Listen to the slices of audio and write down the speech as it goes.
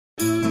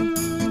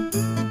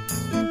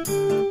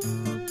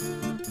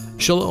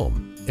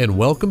Shalom, and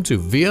welcome to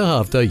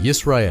V'ahavta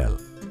Yisrael,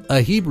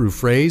 a Hebrew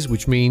phrase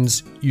which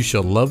means, you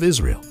shall love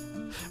Israel.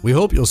 We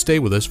hope you'll stay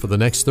with us for the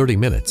next 30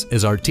 minutes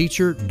as our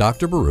teacher,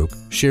 Dr. Baruch,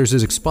 shares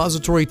his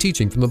expository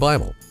teaching from the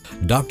Bible.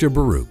 Dr.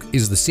 Baruch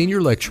is the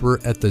senior lecturer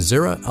at the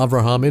Zera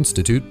Avraham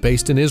Institute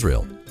based in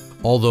Israel.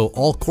 Although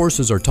all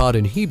courses are taught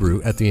in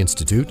Hebrew at the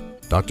Institute,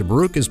 Dr.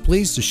 Baruch is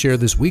pleased to share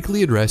this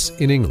weekly address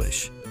in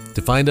English.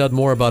 To find out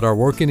more about our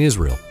work in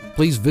Israel,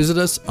 please visit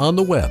us on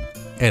the web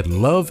at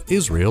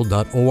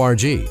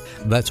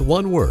loveisrael.org. That's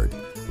one word,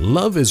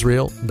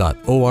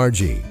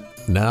 loveisrael.org.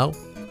 Now,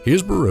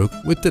 here's Baruch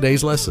with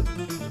today's lesson.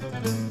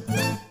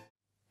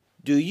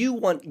 Do you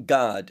want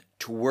God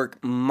to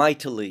work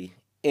mightily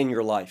in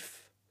your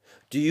life?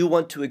 Do you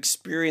want to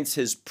experience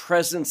His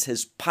presence,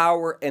 His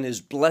power, and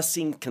His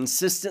blessing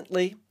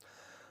consistently?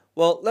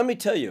 Well, let me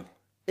tell you,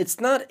 it's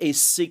not a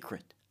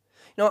secret.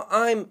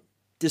 I'm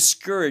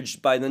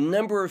discouraged by the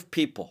number of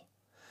people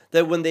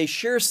that when they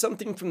share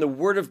something from the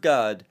Word of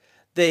God,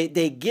 they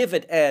give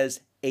it as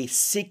a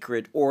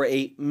secret or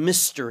a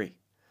mystery.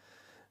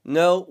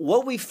 No,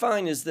 what we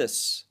find is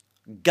this: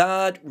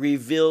 God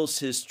reveals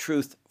His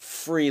truth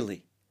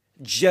freely,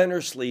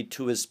 generously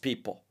to His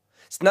people.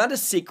 It's not a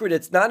secret,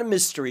 it's not a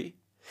mystery,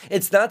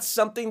 it's not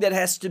something that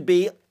has to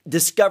be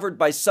discovered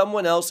by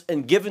someone else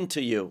and given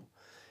to you.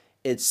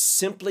 It's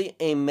simply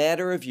a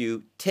matter of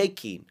you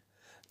taking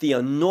the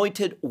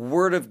anointed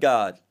Word of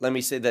God, let me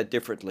say that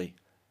differently,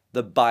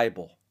 the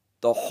Bible,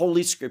 the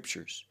Holy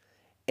Scriptures,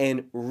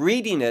 and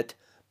reading it,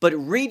 but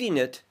reading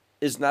it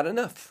is not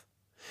enough.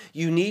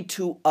 You need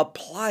to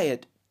apply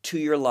it to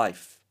your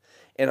life.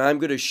 And I'm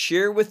going to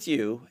share with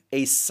you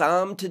a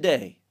psalm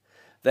today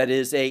that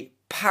is a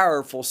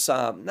powerful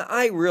psalm. Now,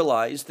 I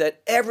realize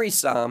that every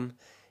psalm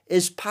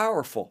is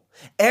powerful.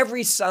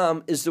 Every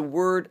psalm is the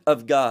Word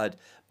of God.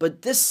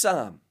 But this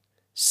psalm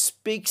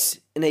speaks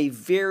in a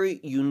very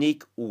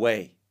unique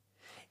way.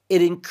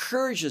 It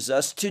encourages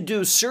us to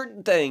do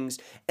certain things,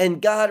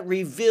 and God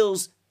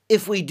reveals,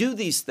 if we do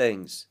these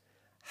things,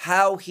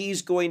 how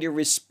He's going to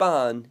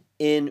respond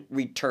in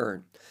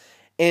return.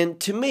 And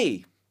to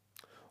me,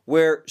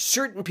 where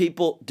certain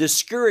people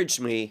discourage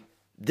me,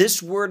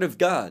 this Word of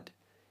God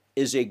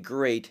is a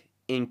great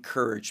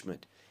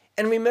encouragement.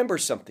 And remember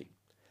something,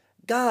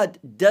 God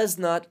does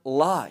not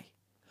lie.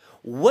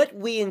 What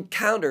we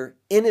encounter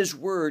in His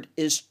Word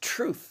is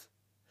truth.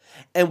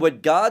 And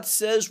what God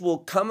says will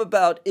come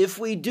about if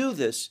we do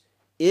this,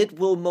 it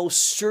will most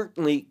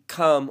certainly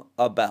come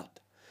about.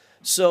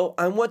 So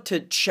I want to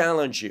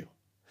challenge you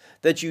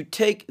that you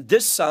take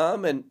this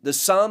psalm, and the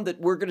psalm that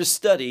we're going to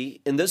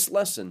study in this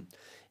lesson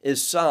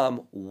is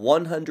Psalm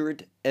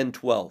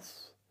 112.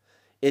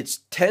 It's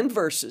 10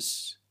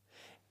 verses,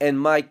 and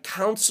my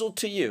counsel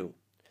to you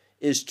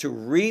is to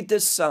read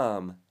this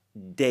psalm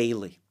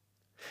daily.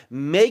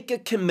 Make a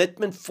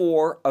commitment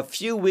for a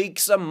few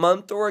weeks, a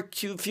month, or a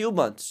few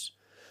months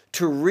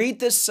to read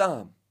this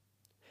psalm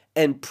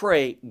and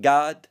pray,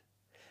 God,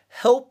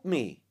 help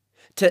me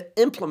to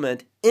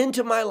implement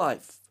into my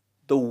life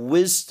the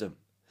wisdom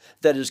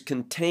that is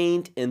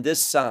contained in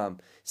this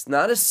psalm. It's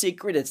not a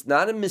secret. It's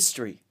not a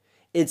mystery.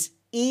 It's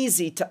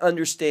easy to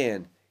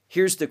understand.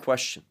 Here's the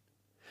question.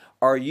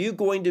 Are you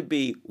going to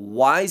be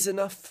wise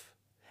enough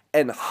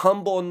and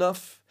humble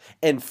enough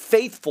and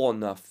faithful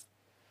enough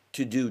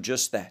to do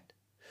just that?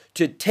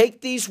 To take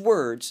these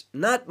words,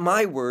 not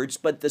my words,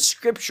 but the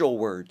scriptural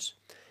words,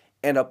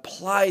 and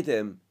apply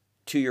them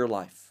to your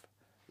life.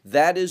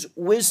 That is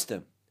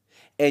wisdom.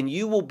 And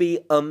you will be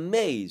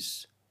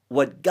amazed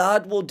what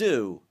God will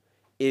do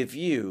if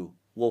you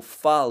will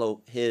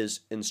follow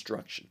His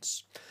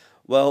instructions.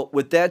 Well,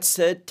 with that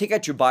said, take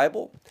out your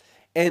Bible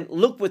and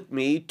look with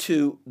me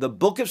to the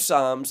book of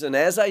Psalms. And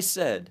as I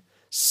said,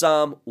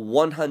 Psalm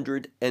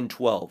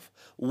 112.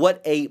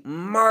 What a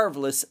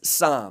marvelous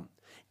psalm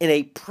in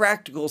a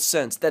practical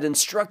sense that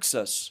instructs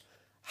us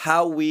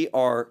how we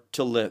are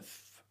to live.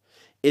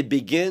 It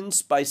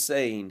begins by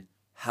saying,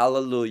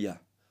 hallelujah,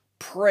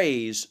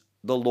 praise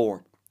the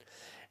Lord.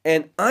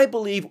 And I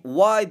believe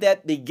why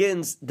that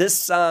begins this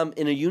psalm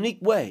in a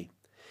unique way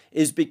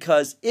is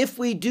because if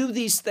we do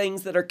these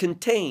things that are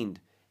contained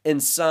in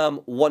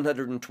Psalm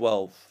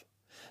 112,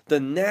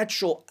 the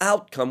natural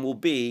outcome will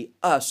be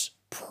us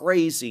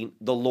praising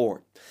the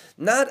Lord.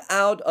 Not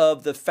out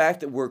of the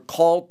fact that we're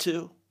called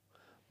to,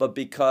 but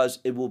because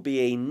it will be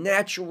a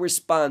natural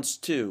response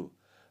to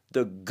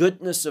the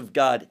goodness of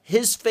God,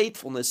 His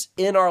faithfulness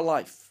in our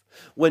life.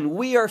 When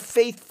we are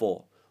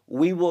faithful,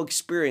 we will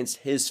experience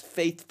His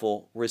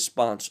faithful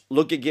response.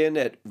 Look again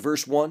at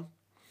verse 1.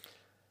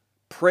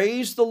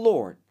 Praise the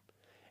Lord.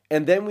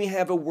 And then we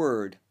have a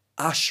word,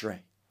 ashrei,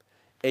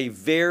 a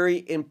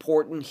very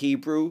important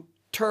Hebrew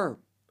term.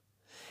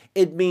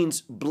 It means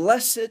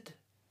blessed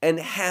and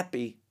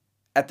happy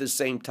at the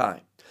same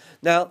time.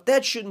 Now,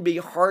 that shouldn't be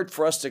hard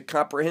for us to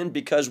comprehend,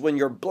 because when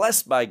you're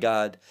blessed by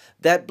God,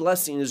 that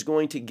blessing is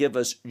going to give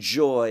us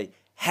joy,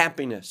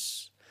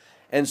 happiness.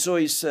 And so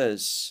he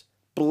says,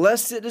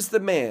 blessed is the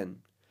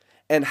man.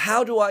 And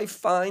how do I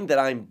find that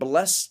I'm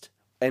blessed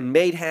and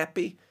made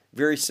happy?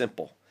 Very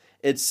simple.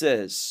 It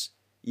says,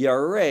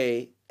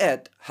 Yareh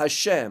et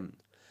Hashem.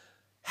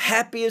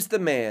 Happy is the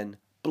man,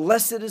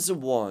 blessed is the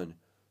one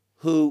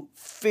who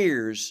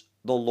fears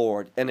the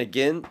Lord. And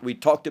again, we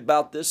talked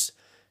about this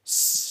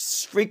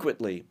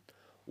frequently.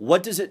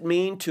 What does it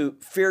mean to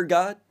fear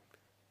God?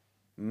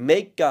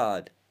 Make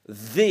God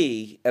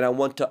the, and I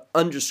want to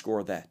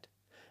underscore that,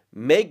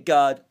 make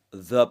God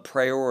the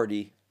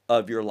priority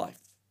of your life.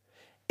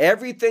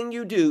 Everything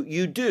you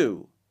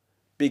do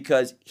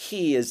because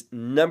He is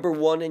number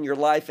one in your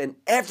life, and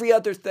every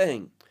other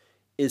thing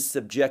is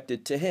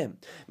subjected to Him.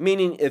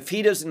 Meaning, if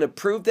He doesn't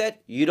approve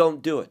that, you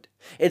don't do it.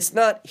 It's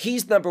not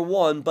He's number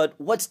one, but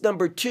what's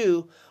number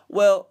two?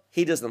 Well,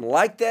 He doesn't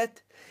like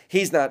that.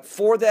 He's not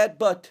for that,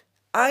 but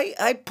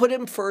I put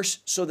Him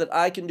first so that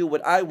I can do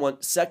what I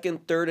want,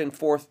 second, third, and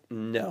fourth.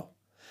 No,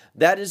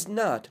 that is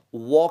not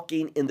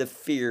walking in the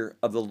fear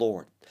of the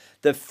Lord.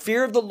 The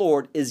fear of the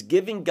Lord is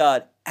giving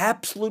God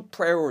absolute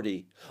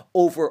priority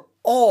over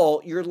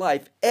all your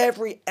life,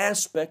 every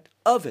aspect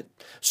of it.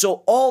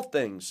 So all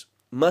things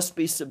must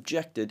be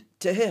subjected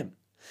to Him.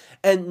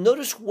 And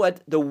notice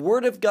what the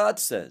Word of God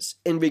says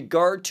in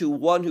regard to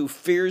one who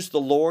fears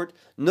the Lord.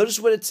 Notice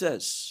what it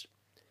says.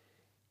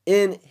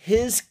 In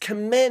His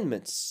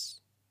commandments,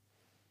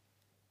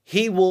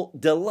 He will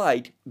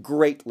delight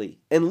greatly.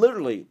 And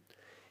literally,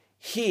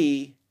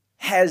 He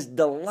has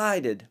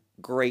delighted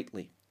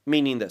greatly.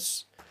 Meaning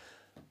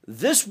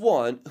this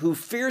one who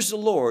fears the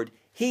Lord,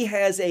 he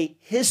has a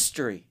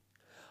history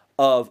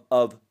of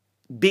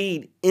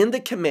being in the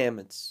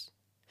commandments.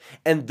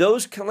 And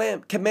those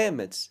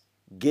commandments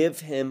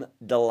give him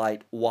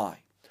delight.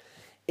 Why?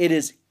 It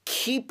is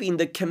keeping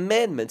the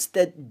commandments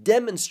that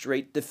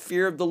demonstrate the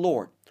fear of the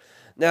Lord.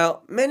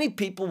 Now, many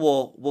people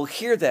will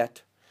hear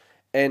that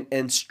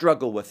and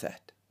struggle with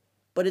that.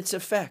 But it's a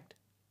fact.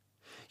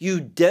 You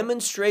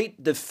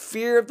demonstrate the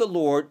fear of the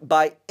Lord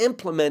by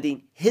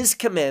implementing His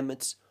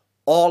commandments,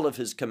 all of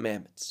His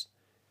commandments.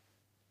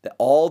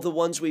 All the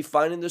ones we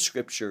find in the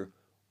Scripture,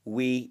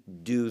 we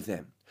do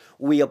them.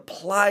 We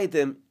apply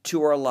them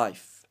to our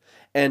life.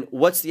 And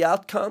what's the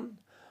outcome?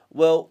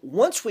 Well,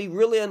 once we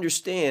really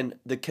understand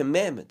the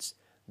commandments,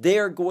 they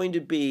are going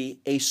to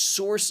be a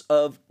source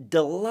of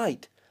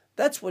delight.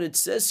 That's what it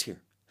says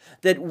here.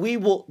 That we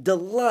will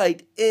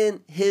delight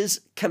in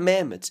His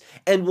commandments.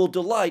 And will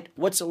delight,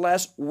 what's the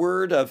last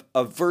word of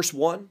verse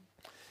 1?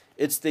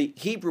 It's the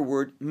Hebrew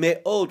word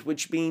me'od,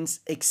 which means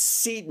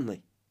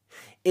exceedingly,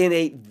 in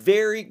a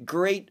very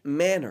great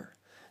manner.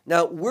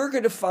 Now, we're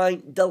going to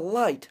find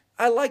delight.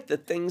 I like the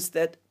things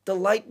that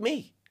delight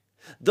me.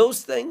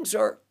 Those things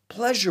are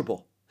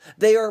pleasurable.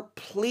 They are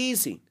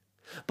pleasing.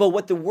 But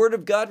what the Word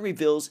of God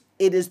reveals,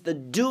 it is the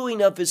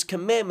doing of His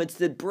commandments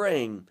that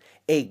bring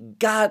a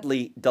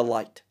godly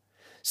delight.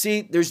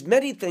 See, there's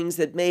many things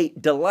that may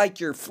delight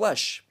your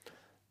flesh.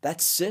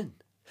 That's sin.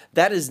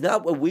 That is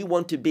not what we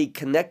want to be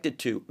connected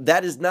to.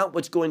 That is not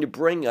what's going to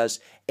bring us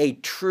a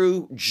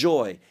true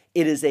joy.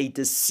 It is a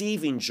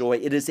deceiving joy.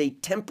 It is a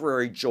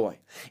temporary joy.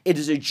 It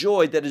is a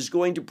joy that is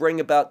going to bring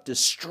about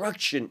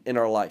destruction in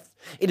our life.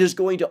 It is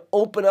going to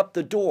open up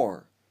the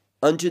door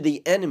unto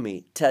the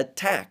enemy to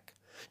attack,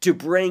 to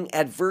bring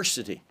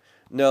adversity.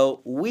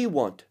 No, we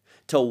want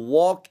to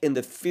walk in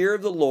the fear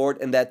of the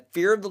Lord, and that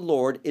fear of the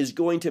Lord is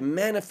going to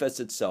manifest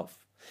itself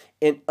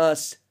in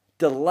us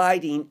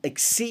delighting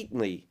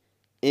exceedingly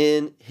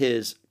in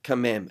His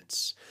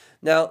commandments.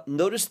 Now,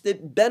 notice the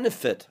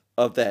benefit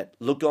of that.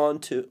 Look on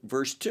to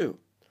verse 2.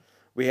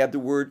 We have the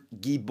word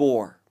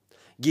gibor.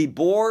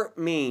 Gibor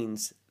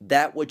means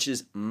that which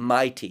is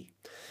mighty.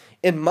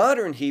 In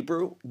modern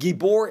Hebrew,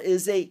 gibor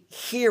is a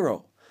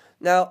hero.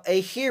 Now,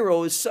 a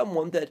hero is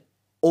someone that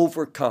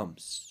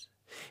overcomes.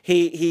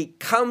 He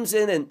comes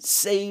in and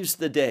saves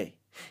the day.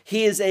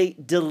 He is a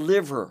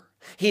deliverer.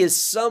 He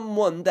is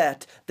someone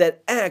that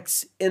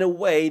acts in a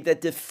way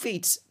that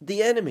defeats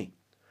the enemy.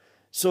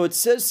 So it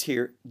says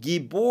here,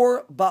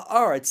 Gibor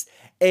Ba'aretz,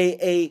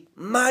 a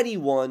mighty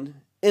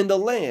one in the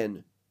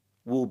land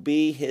will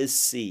be his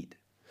seed.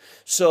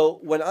 So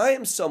when I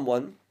am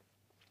someone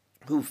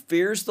who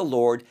fears the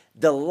Lord,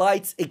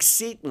 delights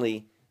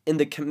exceedingly in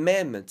the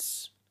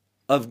commandments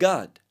of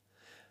God,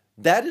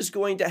 that is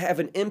going to have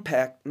an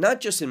impact not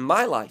just in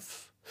my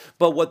life,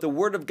 but what the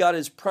Word of God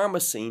is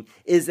promising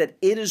is that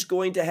it is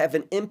going to have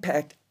an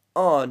impact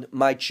on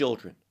my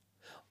children,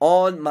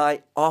 on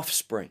my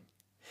offspring.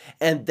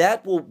 And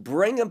that will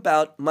bring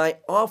about my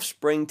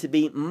offspring to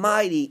be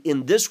mighty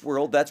in this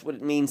world. That's what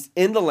it means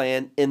in the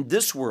land, in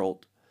this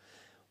world,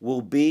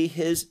 will be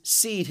his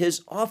seed,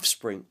 his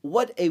offspring.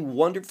 What a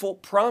wonderful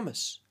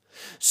promise.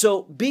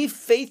 So be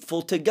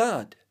faithful to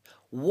God.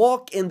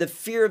 Walk in the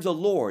fear of the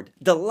Lord.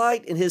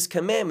 Delight in His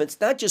commandments,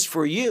 not just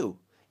for you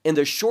in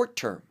the short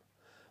term,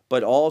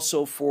 but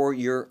also for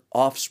your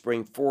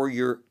offspring, for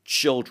your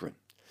children.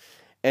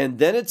 And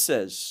then it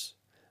says,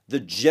 the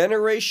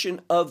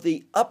generation of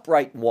the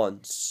upright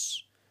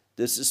ones.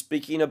 This is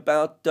speaking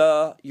about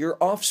your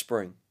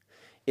offspring.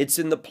 It's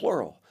in the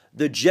plural.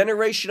 The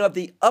generation of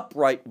the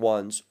upright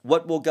ones,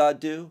 what will God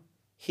do?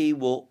 he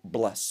will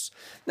bless.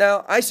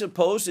 Now, I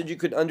suppose that you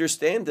could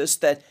understand this,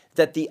 that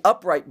the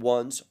upright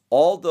ones,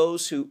 all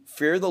those who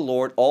fear the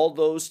Lord, all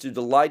those who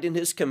delight in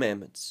his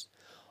commandments,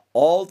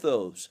 all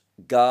those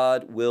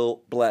God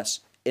will bless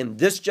in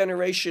this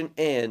generation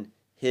and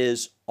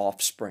his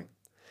offspring.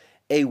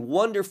 A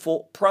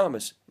wonderful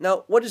promise.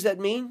 Now, what does that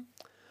mean?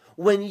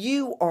 When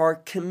you are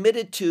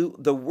committed to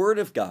the Word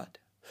of God,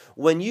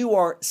 when you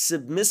are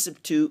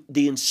submissive to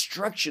the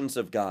instructions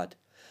of God,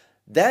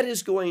 that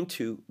is going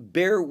to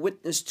bear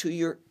witness to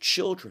your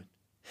children.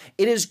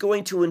 It is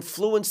going to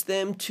influence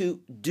them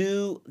to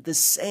do the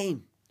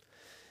same.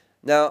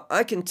 Now,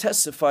 I can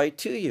testify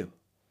to you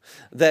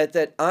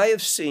that I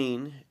have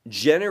seen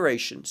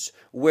generations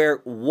where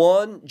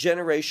one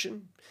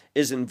generation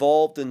is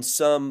involved in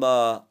some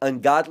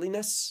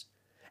ungodliness,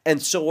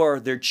 and so are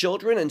their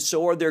children, and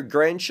so are their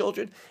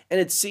grandchildren, and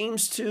it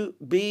seems to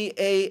be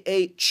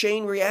a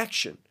chain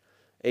reaction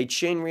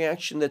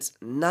that's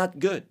not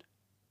good.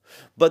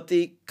 But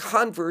the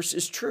converse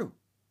is true.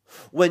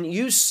 When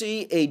you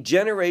see a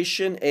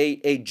generation,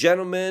 a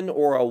gentleman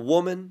or a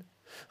woman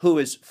who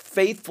is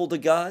faithful to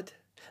God,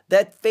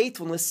 that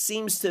faithfulness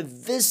seems to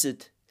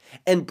visit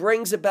and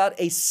brings about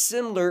a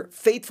similar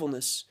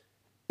faithfulness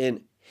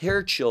in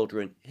her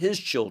children, his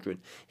children,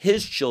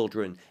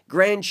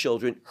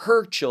 grandchildren,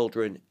 her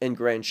children, and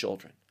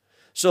grandchildren.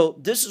 So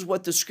this is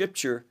what the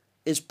scripture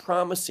is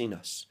promising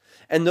us.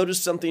 And notice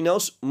something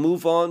else.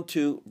 Move on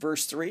to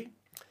verse 3.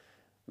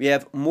 We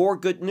have more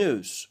good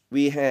news.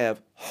 We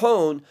have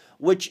hon,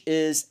 which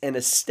is an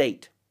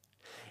estate.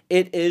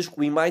 It is,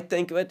 we might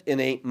think of it in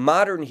a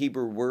modern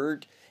Hebrew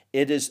word,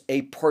 it is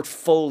a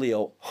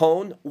portfolio.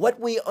 Hon, what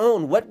we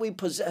own, what we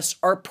possess,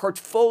 our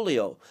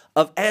portfolio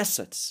of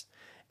assets.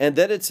 And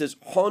then it says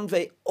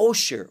honve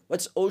osher.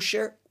 What's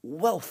osher?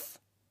 Wealth.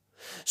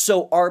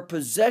 So our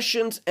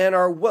possessions and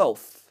our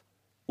wealth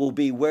will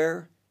be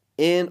where?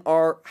 In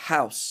our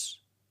house.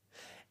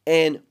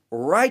 And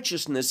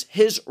righteousness,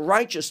 his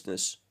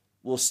righteousness,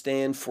 will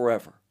stand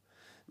forever.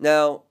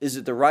 Now, is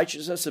it the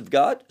righteousness of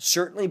God?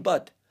 Certainly,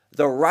 but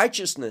the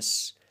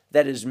righteousness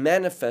that is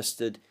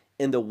manifested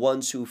in the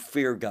ones who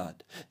fear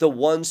God, the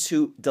ones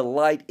who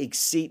delight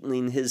exceedingly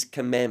in his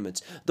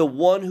commandments, the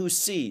one who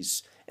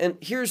sees. And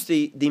here's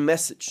the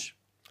message.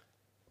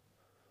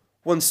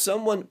 When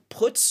someone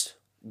puts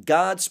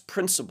God's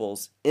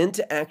principles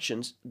into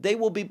actions, they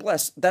will be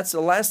blessed. That's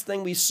the last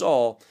thing we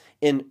saw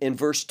in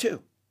verse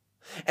 2.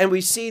 And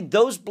we see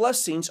those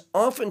blessings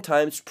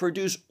oftentimes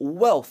produce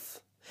wealth,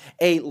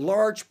 a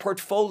large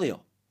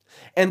portfolio.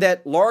 And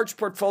that large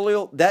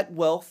portfolio, that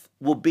wealth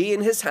will be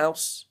in his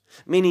house,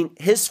 meaning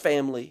his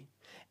family,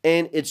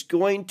 and it's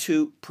going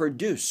to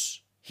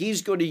produce.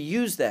 He's going to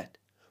use that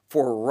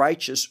for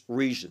righteous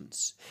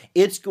reasons.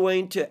 It's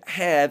going to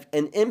have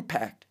an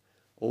impact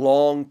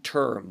long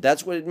term.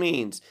 That's what it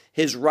means.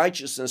 His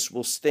righteousness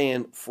will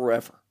stand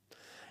forever.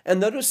 And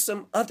notice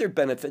some other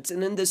benefits.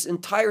 And in this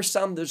entire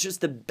psalm, there's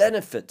just the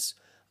benefits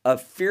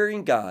of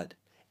fearing God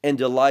and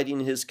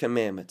delighting in his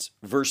commandments.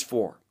 Verse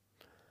 4.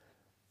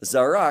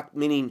 Zarak,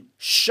 meaning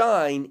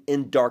shine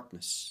in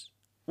darkness.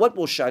 What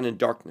will shine in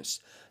darkness?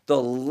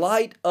 The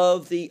light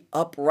of the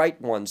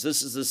upright ones.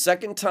 This is the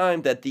second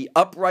time that the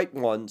upright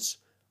ones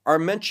are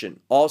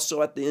mentioned.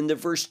 Also at the end of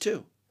verse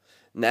 2.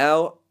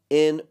 Now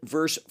in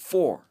verse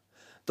 4.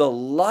 The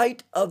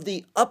light of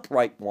the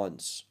upright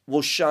ones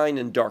will shine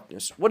in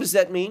darkness. What does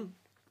that mean?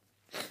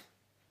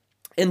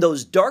 In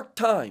those dark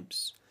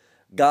times,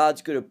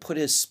 God's going to put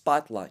his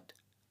spotlight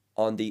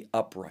on the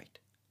upright.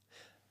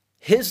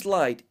 His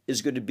light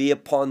is going to be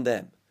upon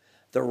them.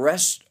 The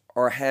rest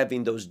are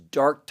having those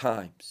dark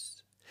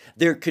times.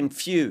 They're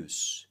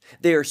confused.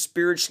 They are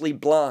spiritually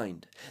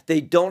blind.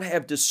 They don't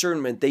have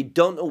discernment. They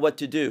don't know what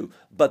to do.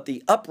 But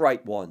the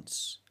upright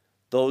ones,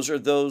 those are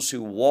those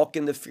who walk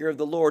in the fear of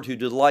the Lord, who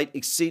delight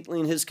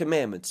exceedingly in his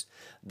commandments.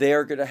 They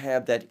are going to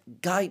have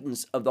that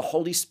guidance of the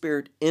Holy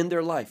Spirit in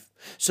their life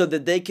so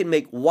that they can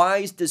make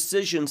wise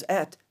decisions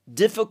at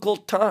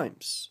difficult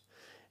times.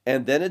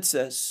 And then it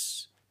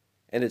says,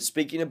 and it's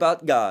speaking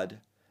about God,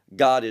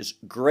 God is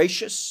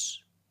gracious,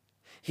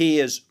 he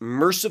is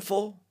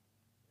merciful,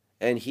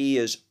 and he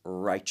is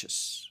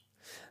righteous.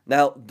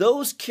 Now,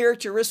 those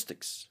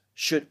characteristics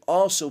should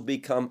also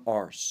become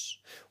ours.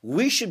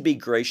 We should be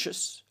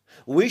gracious.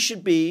 We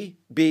should be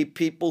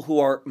people who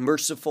are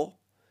merciful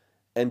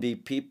and be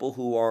people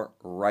who are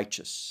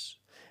righteous.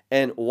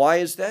 And why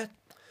is that?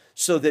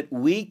 So that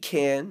we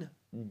can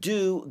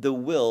do the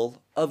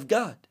will of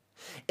God.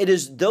 It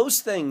is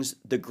those things,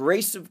 the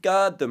grace of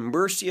God, the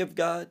mercy of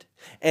God,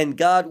 and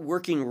God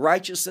working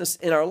righteousness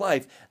in our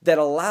life that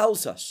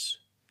allows us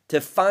to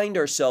find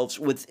ourselves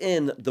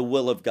within the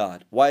will of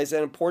God. Why is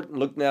that important?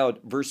 Look now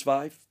at verse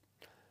 5.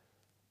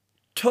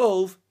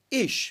 Tov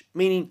ish,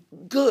 meaning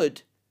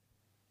good,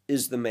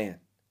 is the man.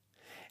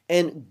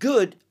 And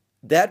good,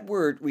 that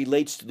word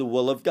relates to the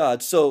will of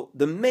God. So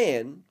the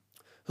man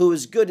who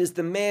is good is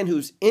the man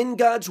who's in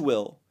God's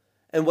will.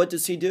 And what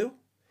does he do?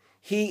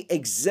 He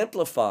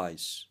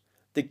exemplifies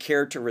the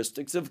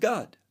characteristics of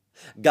God.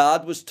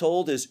 God was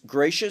told is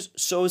gracious,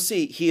 so is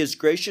he. He is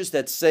gracious,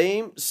 that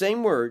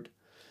same word.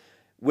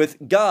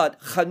 With God,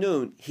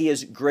 Chanun, he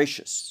is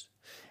gracious.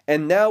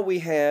 And now we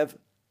have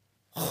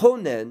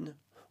Chonen,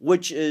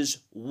 which is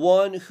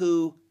one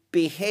who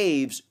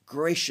behaves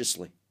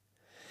graciously.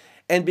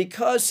 And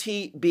because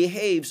he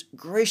behaves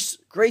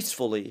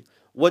gracefully,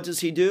 what does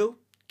he do?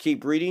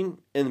 Keep reading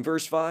in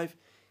verse 5.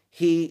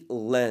 He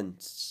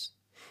lends.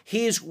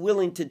 He is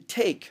willing to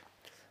take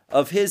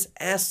of his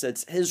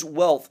assets, his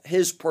wealth,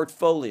 his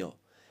portfolio,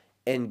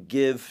 and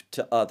give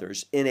to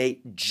others in a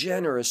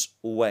generous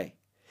way.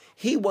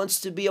 He wants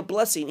to be a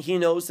blessing. He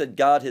knows that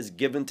God has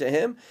given to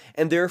him,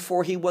 and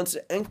therefore he wants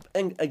to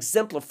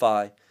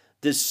exemplify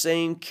this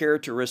same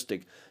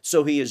characteristic.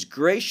 So he is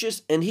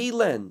gracious and he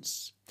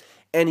lends,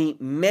 and he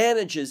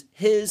manages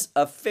his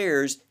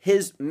affairs,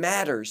 his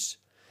matters,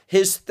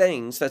 his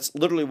things. That's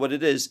literally what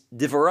it is,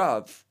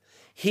 divarav.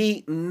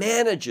 He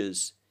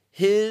manages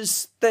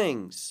his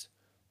things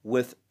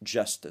with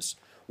justice.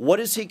 What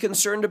is he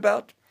concerned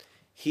about?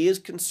 He is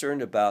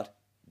concerned about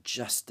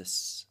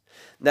justice.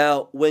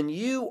 Now, when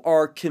you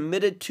are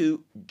committed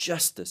to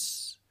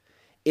justice,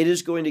 it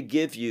is going to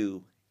give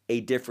you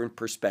a different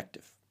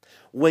perspective.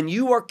 When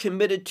you are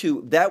committed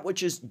to that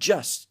which is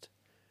just,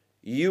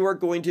 you are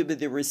going to be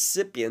the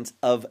recipient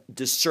of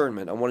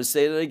discernment. I want to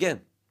say that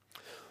again.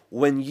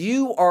 When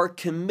you are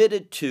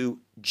committed to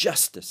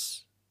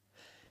justice,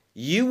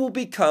 you will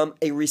become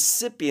a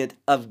recipient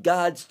of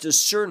God's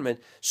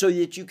discernment so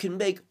that you can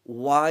make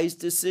wise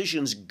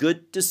decisions,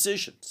 good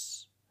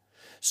decisions.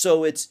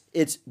 So it's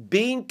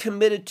being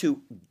committed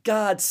to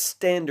God's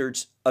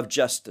standards of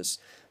justice,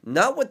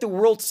 not what the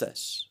world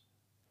says.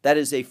 That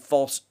is a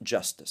false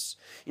justice.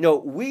 You know,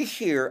 we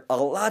hear a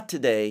lot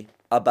today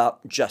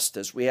about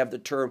justice. We have the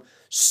term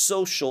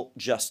social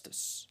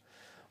justice.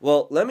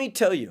 Well, let me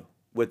tell you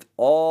with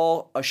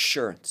all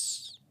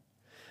assurance,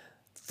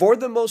 for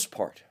the most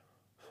part,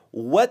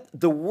 what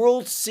the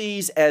world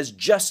sees as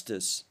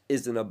justice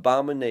is an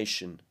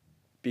abomination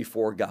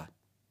before God.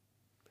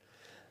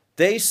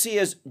 They see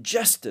as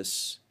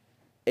justice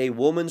a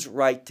woman's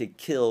right to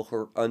kill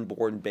her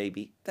unborn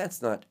baby.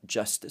 That's not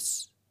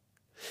justice.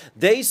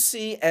 They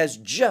see as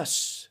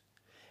just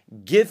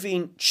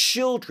giving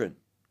children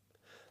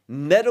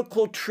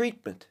medical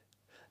treatment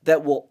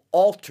that will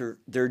alter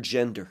their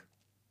gender,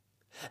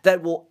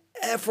 that will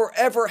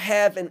forever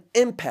have an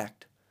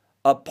impact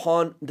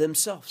upon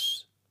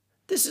themselves.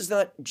 This is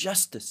not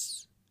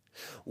justice.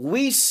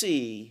 We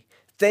see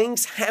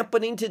things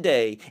happening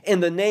today in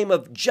the name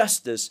of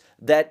justice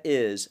that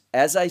is,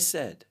 as I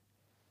said,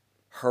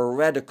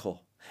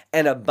 heretical,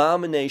 an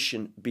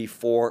abomination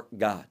before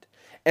God.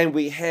 And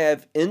we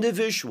have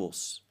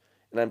individuals,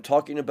 and I'm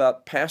talking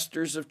about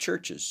pastors of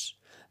churches,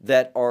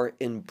 that are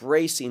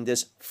embracing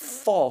this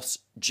false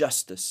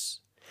justice.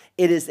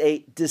 It is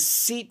a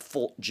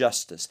deceitful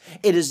justice.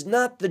 It is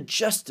not the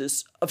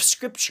justice of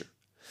Scripture.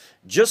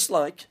 Just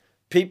like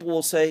people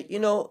will say, you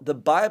know, the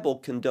Bible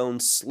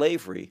condones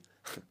slavery.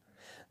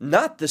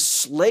 Not the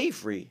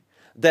slavery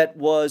that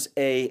was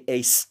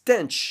a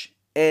stench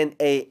and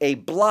a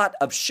blot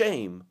of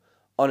shame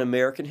on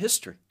American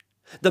history.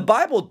 The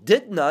Bible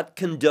did not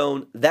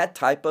condone that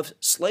type of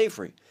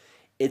slavery.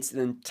 It's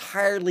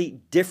entirely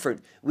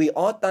different. We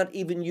ought not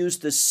even use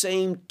the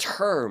same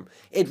term.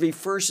 It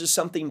refers to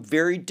something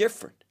very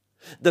different.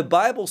 The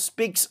Bible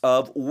speaks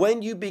of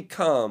when you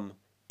become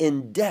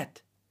in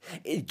debt.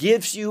 It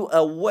gives you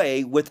a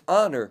way with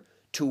honor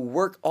to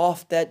work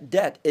off that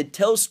debt. It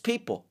tells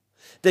people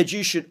that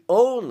you should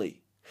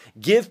only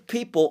give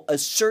people a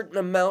certain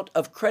amount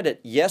of credit.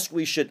 Yes,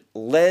 we should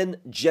lend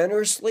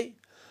generously,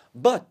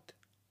 but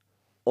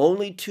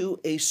only to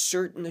a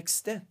certain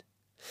extent.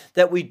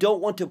 That we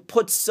don't want to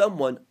put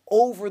someone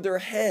over their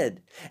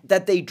head,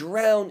 that they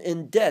drown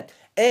in debt.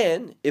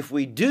 And if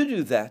we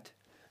do that,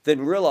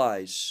 then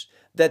realize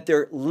that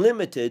they're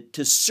limited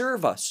to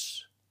serve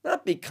us,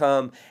 not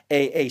become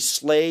a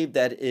slave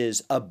that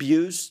is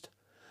abused,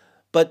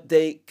 but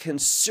they can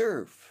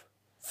serve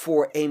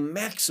for a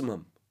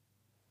maximum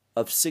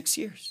of 6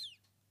 years.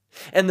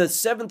 And the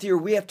 7th year,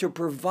 we have to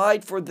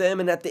provide for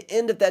them, and at the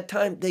end of that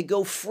time, they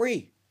go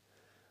free.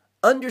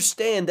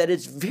 Understand that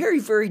it's very,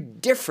 very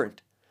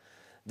different,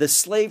 the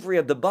slavery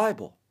of the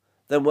Bible,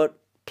 than what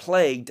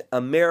plagued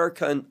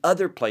America and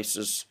other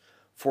places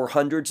for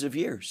hundreds of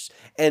years,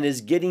 and is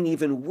getting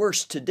even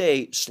worse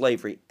today,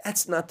 slavery.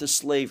 That's not the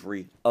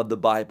slavery of the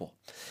Bible.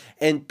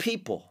 And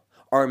people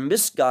are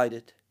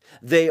misguided.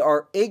 They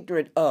are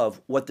ignorant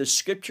of what the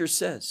Scripture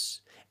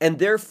says, and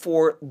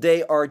therefore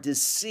they are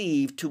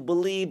deceived to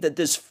believe that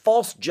this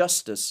false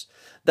justice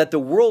that the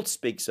world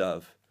speaks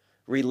of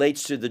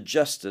relates to the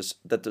justice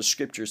that the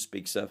Scripture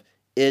speaks of.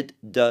 It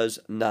does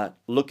not.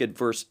 Look at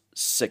verse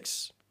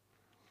 6.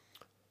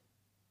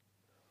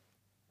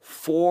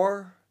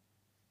 Forever.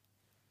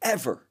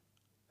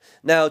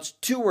 Now it's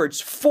two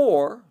words,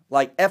 for,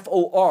 like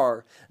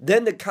F-O-R,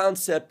 then the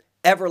concept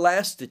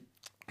everlasting,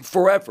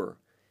 forever.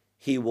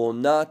 He will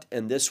not,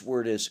 and this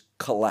word is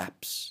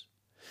collapse.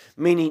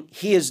 meaning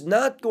he is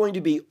not going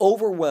to be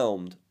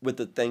overwhelmed with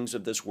the things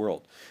of this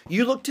world.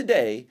 You look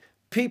today,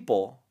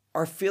 people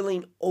are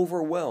feeling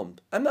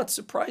overwhelmed. I'm not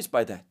surprised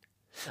by that.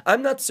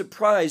 I'm not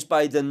surprised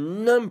by the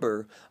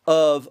number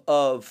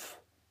of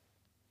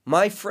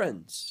my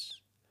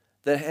friends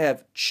that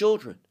have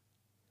children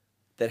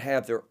that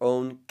have their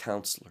own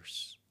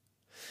counselors.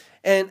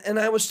 And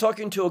I was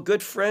talking to a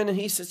good friend, and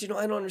he says, I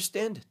don't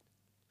understand it.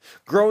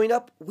 Growing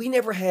up, we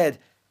never had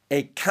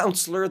a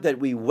counselor that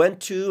we went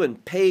to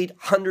and paid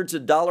hundreds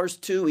of dollars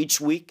to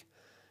each week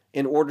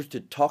in order to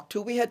talk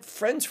to. We had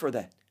friends for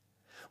that.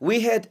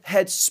 We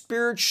had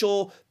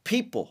spiritual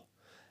people,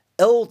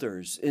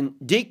 elders and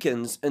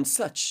deacons and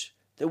such,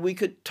 that we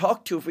could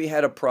talk to if we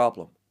had a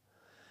problem.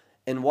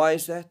 And why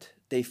is that?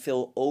 They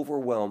feel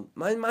overwhelmed.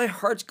 My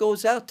heart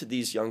goes out to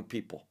these young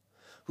people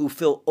who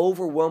feel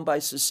overwhelmed by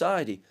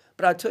society.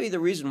 But I'll tell you the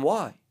reason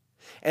why.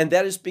 And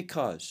that is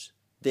because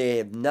they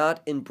have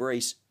not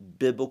embraced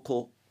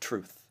biblical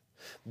truth.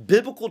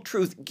 Biblical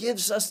truth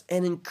gives us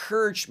an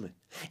encouragement,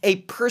 a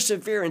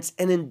perseverance,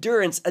 an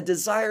endurance, a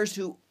desire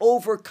to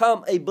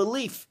overcome a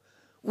belief.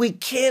 We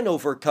can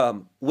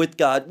overcome with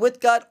God. With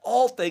God,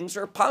 all things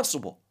are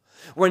possible.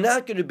 We're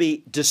not going to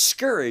be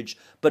discouraged,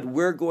 but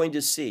we're going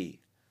to see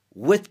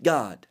with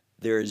God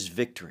there is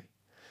victory.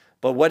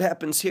 But what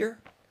happens here?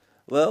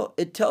 Well,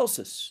 it tells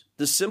us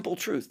the simple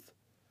truth.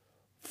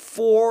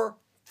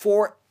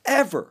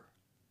 Forever,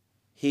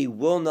 he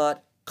will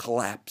not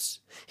collapse.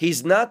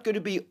 He's not going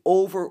to be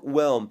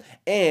overwhelmed.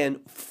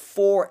 And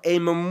for a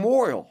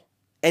memorial,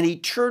 an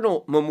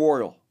eternal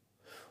memorial,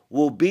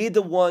 will be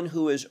the one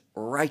who is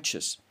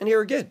righteous. And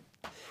here again,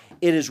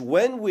 it is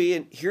when we,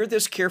 and hear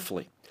this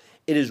carefully,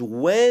 it is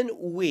when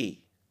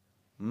we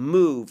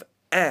move,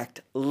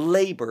 act,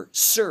 labor,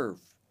 serve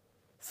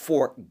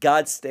for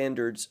God's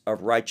standards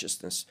of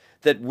righteousness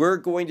that we're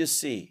going to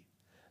see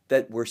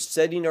that we're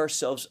setting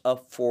ourselves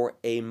up for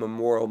a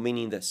memorial,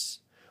 meaning this.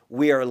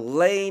 We are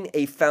laying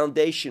a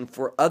foundation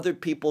for other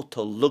people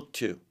to look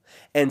to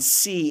and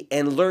see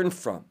and learn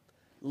from.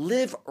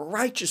 Live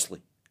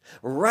righteously.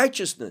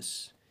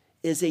 Righteousness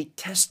is a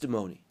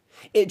testimony.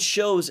 It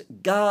shows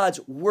God's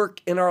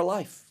work in our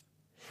life.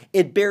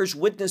 It bears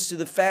witness to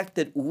the fact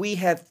that we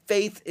have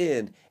faith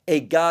in a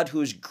God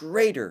who is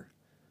greater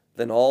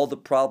than all the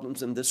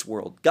problems in this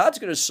world. God's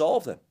going to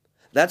solve them.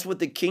 That's what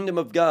the kingdom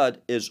of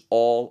God is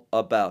all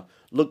about.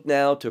 Look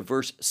now to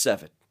verse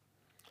 7.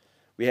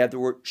 We have the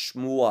word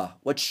shmuah.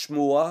 What's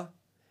shmuah?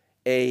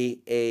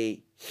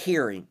 A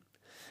hearing.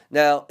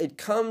 Now, it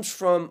comes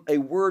from a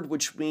word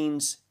which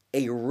means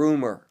a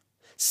rumor.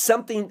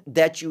 Something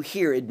that you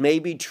hear. It may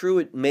be true,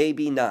 it may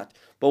be not.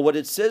 But what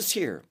it says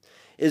here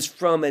is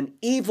from an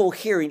evil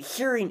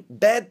hearing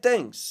bad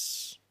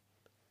things.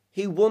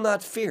 He will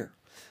not fear.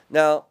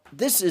 Now,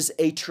 this is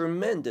a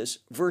tremendous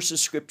verse of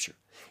Scripture.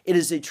 It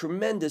is a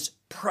tremendous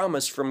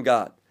promise from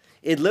God.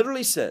 It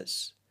literally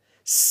says,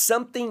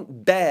 something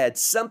bad,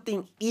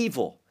 something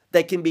evil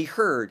that can be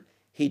heard,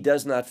 he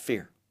does not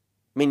fear.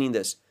 Meaning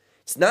this,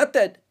 it's not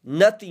that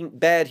nothing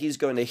bad he's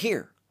going to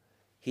hear.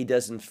 He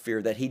doesn't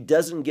fear that. He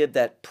doesn't give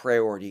that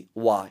priority.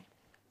 Why?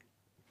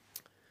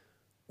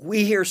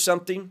 We hear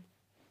something,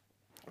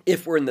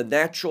 if we're in the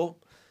natural,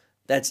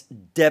 that's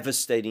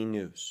devastating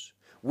news.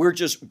 We're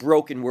just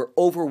broken. We're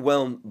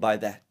overwhelmed by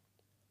that.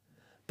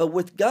 But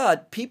with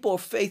God, people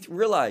of faith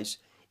realize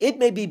it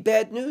may be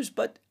bad news,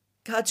 but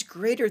God's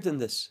greater than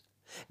this.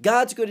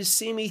 God's going to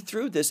see me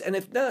through this, and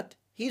if not,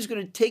 he's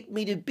going to take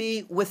me to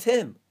be with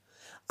him.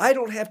 I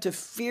don't have to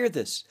fear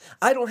this.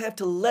 I don't have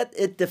to let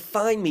it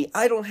define me.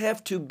 I don't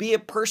have to be a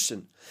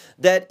person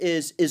that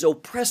is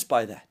oppressed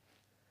by that.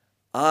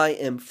 I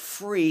am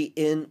free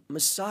in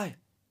Messiah.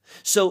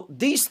 So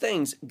these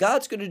things,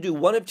 God's going to do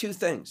one of two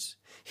things.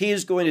 He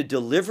is going to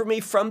deliver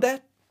me from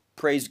that.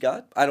 Praise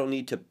God. I don't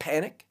need to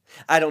panic.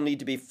 I don't need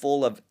to be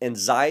full of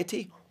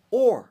anxiety.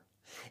 Or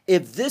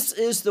if this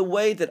is the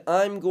way that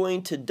I'm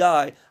going to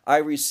die, I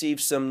receive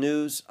some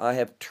news. I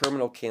have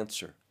terminal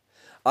cancer.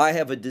 I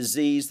have a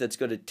disease that's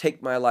going to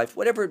take my life,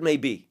 whatever it may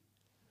be.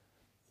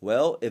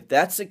 Well, if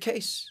that's the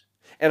case,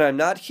 and I'm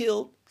not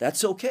healed,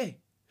 that's okay.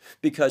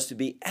 Because to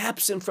be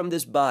absent from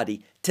this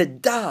body, to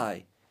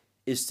die,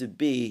 is to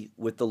be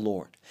with the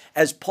Lord.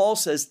 As Paul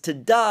says, to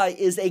die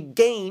is a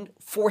gain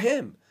for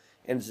him.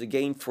 And it's a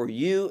gain for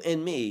you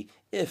and me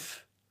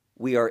if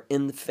we are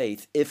in the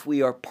faith, if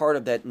we are part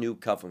of that new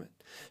covenant.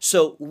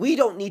 So we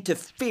don't need to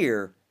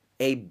fear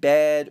a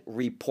bad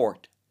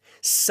report.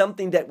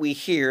 Something that we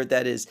hear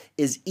that is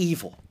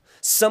evil,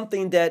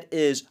 something that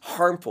is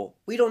harmful.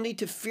 We don't need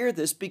to fear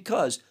this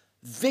because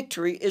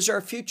victory is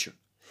our future.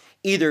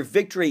 Either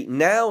victory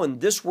now in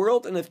this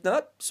world, and if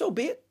not, so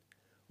be it.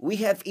 We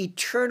have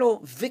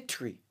eternal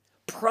victory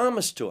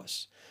promised to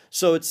us.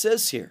 So it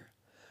says here,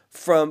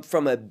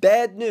 from a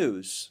bad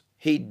news,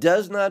 he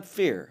does not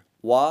fear.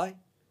 Why?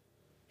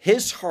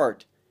 His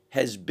heart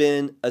has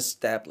been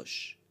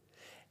established,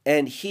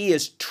 and he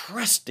is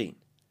trusting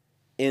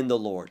in the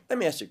Lord. Let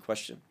me ask you a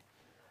question.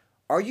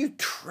 Are you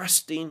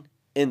trusting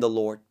in the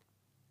Lord?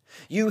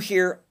 You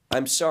hear,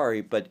 I'm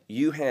sorry, but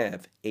you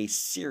have a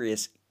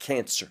serious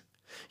cancer.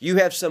 You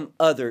have some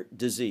other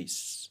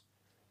disease.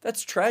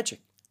 That's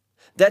tragic.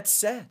 That's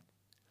sad.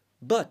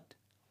 But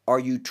are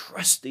you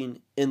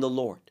trusting in the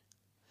Lord?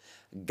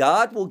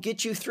 God will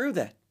get you through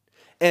that.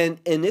 And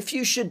if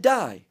you should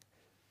die,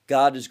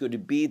 God is going to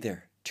be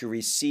there to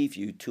receive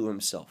you to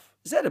himself.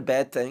 Is that a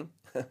bad thing?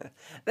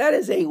 That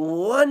is a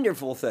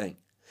wonderful thing.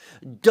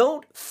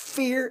 Don't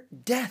fear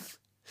death.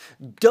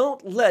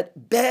 Don't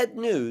let bad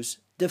news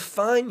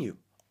define you,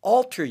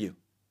 alter you.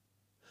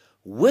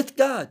 With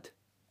God,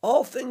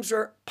 all things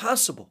are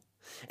possible.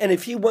 And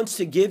if he wants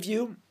to give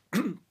you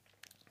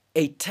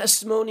a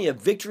testimony of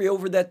victory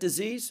over that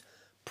disease,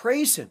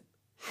 praise him.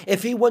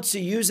 If he wants to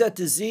use that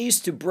disease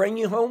to bring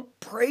you home,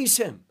 praise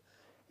him.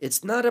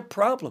 It's not a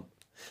problem.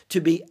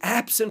 To be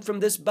absent from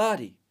this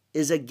body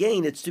is a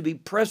gain. It's to be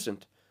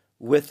present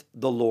with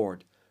the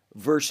Lord.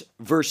 Verse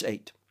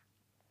 8.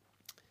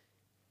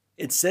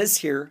 It says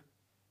here,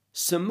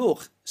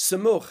 samuch.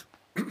 Samuch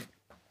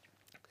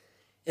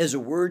is a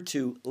word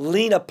to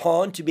lean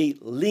upon, to be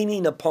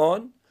leaning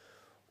upon,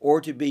 or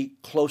to be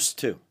close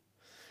to.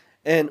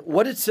 And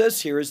what it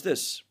says here is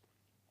this: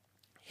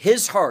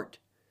 his heart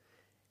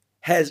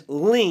has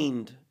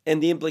leaned,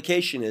 and the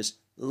implication is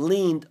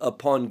leaned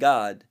upon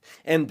God,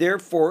 and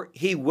therefore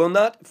he will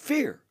not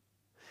fear.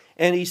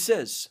 And he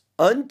says,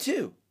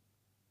 unto.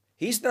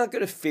 He's not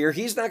going to fear.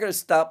 He's not going to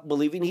stop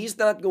believing. He's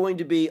not going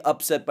to be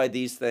upset by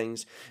these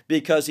things,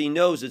 because he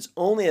knows it's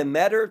only a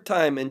matter of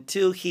time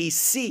until he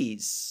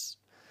sees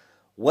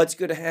what's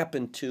going to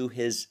happen to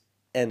his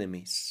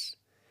enemies.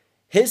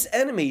 His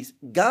enemies,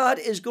 God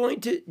is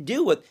going to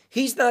deal with.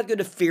 He's not going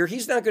to fear.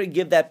 He's not going to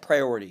give that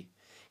priority.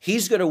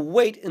 He's going to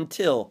wait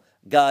until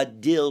God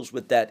deals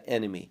with that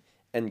enemy.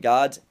 And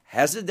God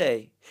has a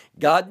day.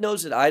 God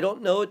knows it. I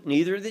don't know it,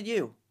 neither did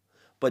you.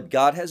 But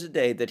God has a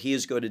day that he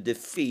is going to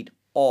defeat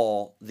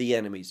all the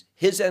enemies.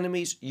 His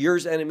enemies,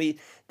 yours enemy,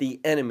 the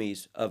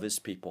enemies of his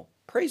people.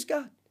 Praise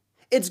God.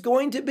 It's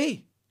going to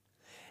be.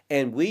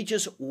 And we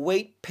just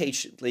wait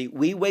patiently.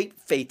 We wait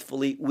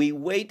faithfully. We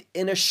wait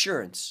in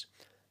assurance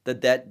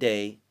that that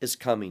day is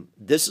coming.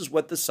 This is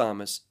what the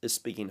psalmist is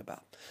speaking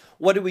about.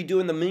 What do we do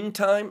in the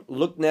meantime?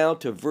 Look now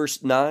to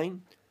verse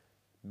 9.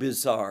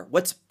 Bizarre.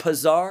 What's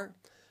pazar?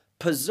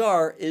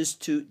 Pazar is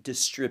to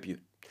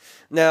distribute.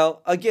 Now,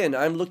 again,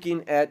 I'm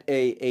looking at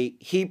a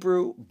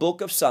Hebrew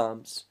book of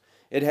Psalms.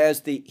 It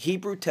has the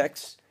Hebrew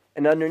text,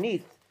 and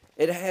underneath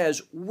it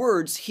has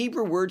words,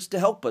 Hebrew words to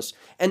help us.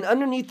 And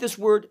underneath this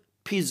word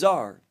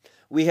pizar,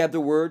 we have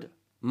the word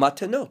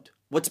matanot.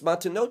 What's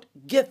matanot?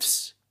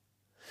 Gifts.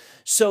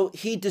 So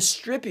he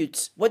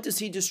distributes. What does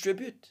he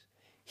distribute?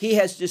 He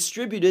has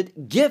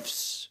distributed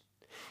gifts.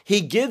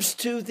 He gives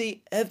to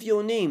the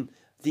Evyonim,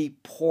 the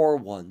poor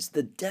ones,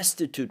 the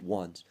destitute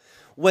ones.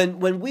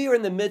 When we are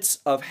in the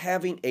midst of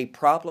having a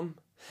problem,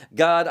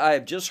 God, I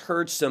have just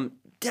heard some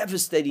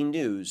devastating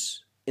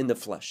news in the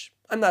flesh.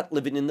 I'm not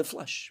living in the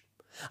flesh.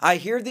 I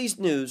hear these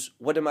news.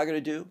 What am I going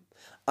to do?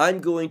 I'm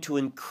going to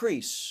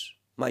increase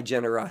my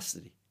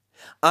generosity.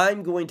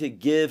 I'm going to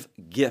give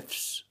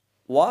gifts.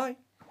 Why?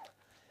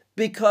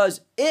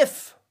 Because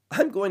if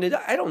I'm going to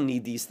die, I don't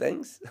need these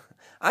things.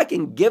 I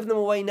can give them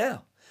away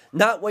now,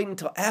 not wait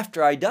until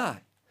after I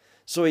die.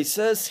 So he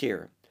says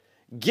here,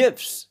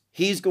 gifts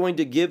he's going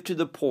to give to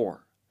the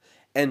poor.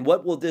 And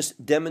what will this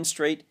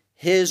demonstrate?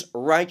 His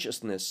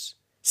righteousness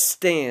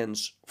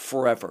stands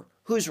forever.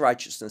 Whose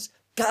righteousness?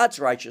 God's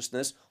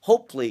righteousness.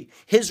 Hopefully,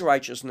 his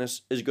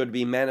righteousness is going to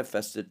be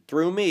manifested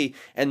through me.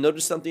 And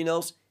notice something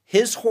else.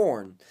 His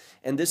horn,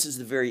 and this is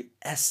the very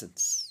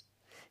essence,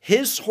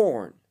 his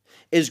horn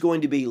is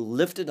going to be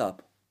lifted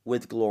up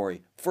with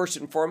glory. First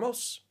and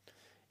foremost,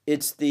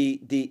 it's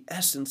the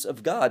essence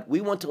of God.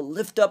 We want to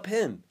lift up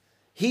him.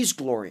 He's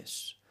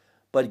glorious.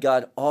 But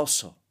God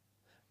also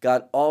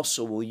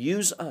will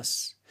use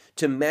us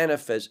to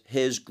manifest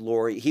his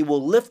glory. He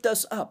will lift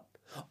us up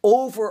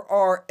over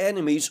our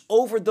enemies,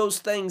 over those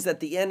things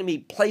that the enemy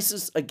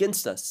places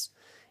against us,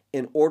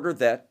 in order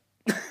that,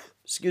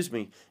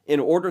 in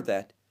order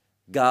that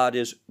God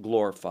is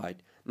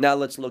glorified. Now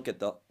let's look at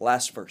the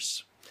last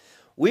verse.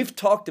 We've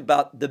talked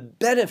about the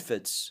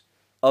benefits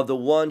of the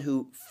one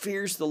who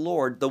fears the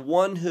Lord, the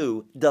one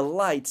who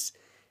delights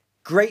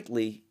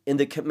greatly in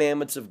the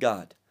commandments of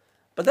God.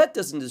 But that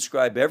doesn't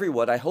describe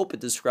everyone. I hope it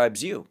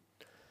describes you.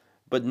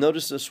 But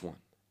notice this one.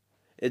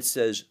 It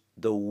says,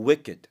 the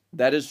wicked.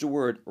 That is the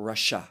word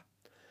rasha.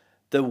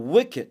 The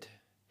wicked,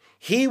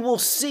 he will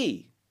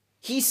see.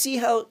 He see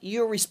how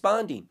you're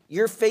responding,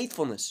 your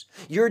faithfulness,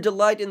 your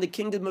delight in the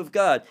kingdom of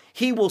God.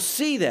 He will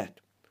see that,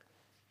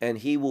 and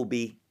he will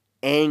be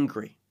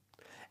angry.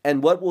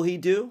 And what will he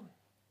do?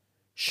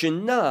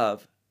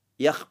 Shinav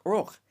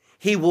yachroch.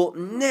 He will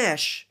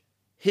gnash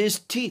his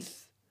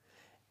teeth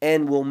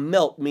and will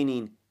melt,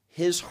 meaning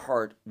his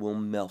heart will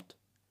melt.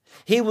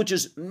 He will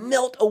just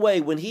melt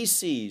away when he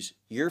sees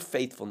your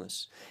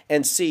faithfulness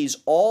and sees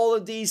all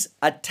of these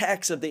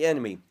attacks of the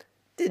enemy.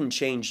 Didn't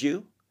change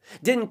you.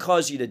 Didn't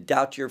cause you to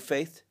doubt your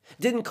faith.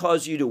 Didn't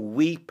cause you to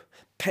weep,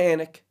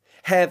 panic,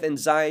 have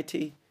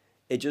anxiety.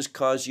 It just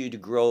caused you to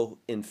grow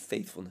in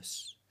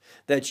faithfulness.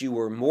 that you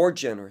were more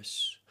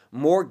generous,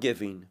 more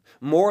giving,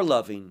 more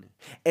loving,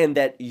 and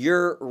that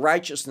your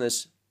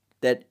righteousness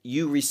that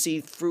you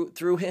received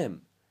through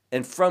him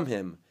and from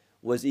him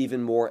was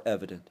even more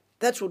evident.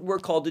 That's what we're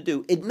called to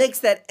do. It makes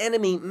that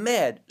enemy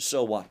mad.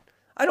 So what?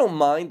 I don't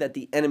mind that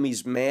the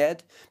enemy's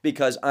mad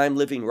because I'm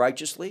living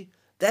righteously.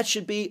 That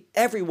should be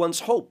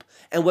everyone's hope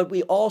and what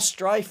we all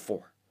strive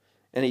for.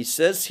 And he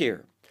says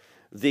here,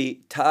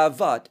 the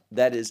ta'avat,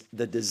 that is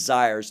the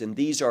desires, and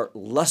these are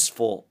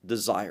lustful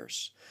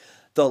desires.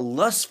 The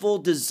lustful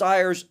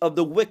desires of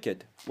the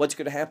wicked, what's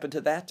going to happen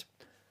to that?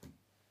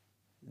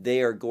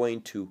 They are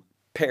going to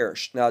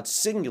perish. Now it's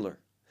singular.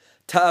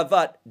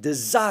 Ta'avat,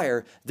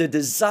 desire, the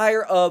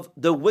desire of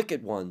the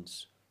wicked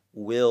ones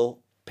will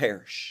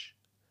perish.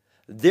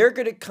 They're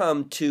going to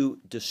come to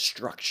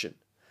destruction,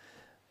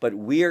 but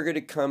we are going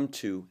to come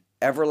to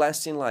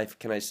everlasting life.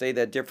 Can I say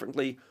that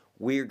differently?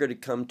 We are going to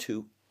come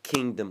to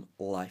kingdom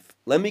life.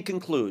 Let me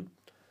conclude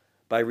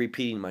by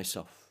repeating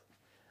myself.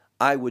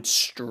 I would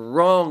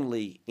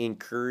strongly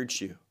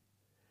encourage you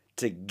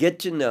to get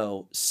to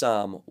know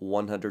Psalm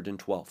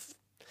 112.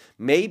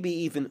 Maybe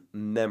even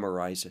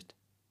memorize it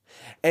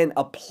and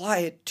apply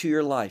it to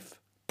your life.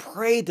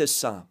 Pray the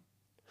Psalm.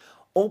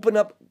 Open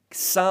up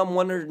Psalm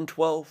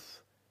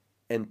 112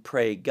 and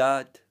pray,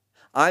 God,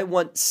 I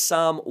want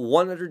Psalm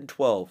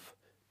 112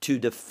 to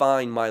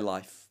define my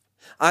life.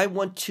 I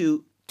want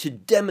to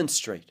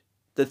demonstrate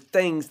the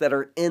things that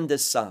are in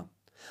this Psalm.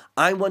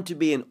 I want to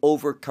be an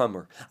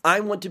overcomer. I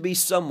want to be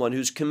someone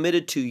who's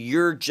committed to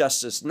your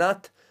justice,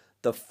 not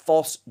the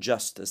false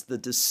justice, the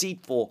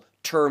deceitful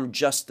term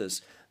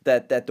justice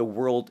that the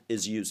world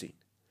is using.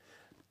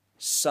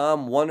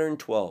 Psalm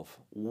 112,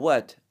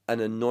 what an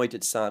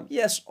anointed psalm.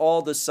 Yes,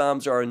 all the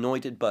psalms are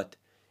anointed, but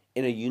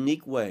in a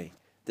unique way.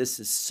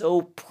 This is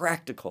so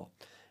practical.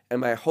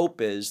 And my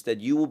hope is that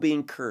you will be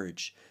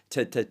encouraged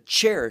to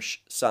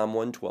cherish Psalm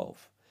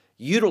 112.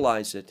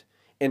 Utilize it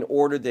in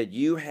order that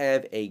you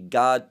have a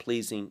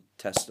God-pleasing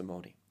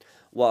testimony.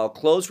 Well, I'll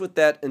close with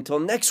that until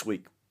next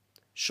week.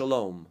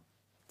 Shalom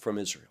from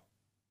Israel.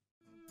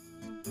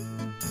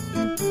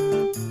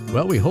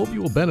 Well, we hope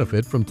you will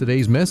benefit from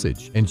today's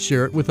message and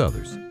share it with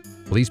others.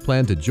 Please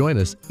plan to join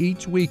us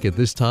each week at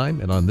this time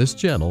and on this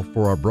channel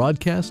for our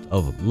broadcast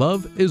of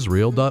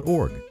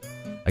loveisrael.org.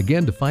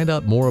 Again, to find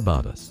out more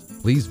about us,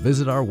 please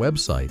visit our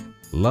website,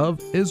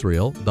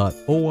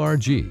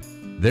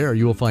 loveisrael.org. There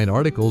you will find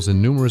articles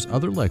and numerous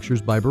other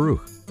lectures by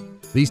Baruch.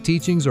 These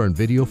teachings are in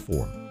video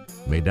form.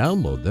 You may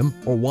download them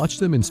or watch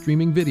them in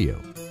streaming video.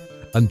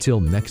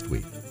 Until next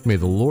week, may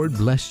the Lord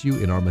bless you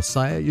in our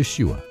Messiah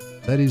Yeshua,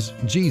 that is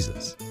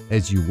Jesus,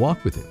 as you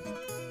walk with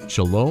Him.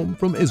 Shalom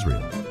from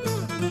Israel.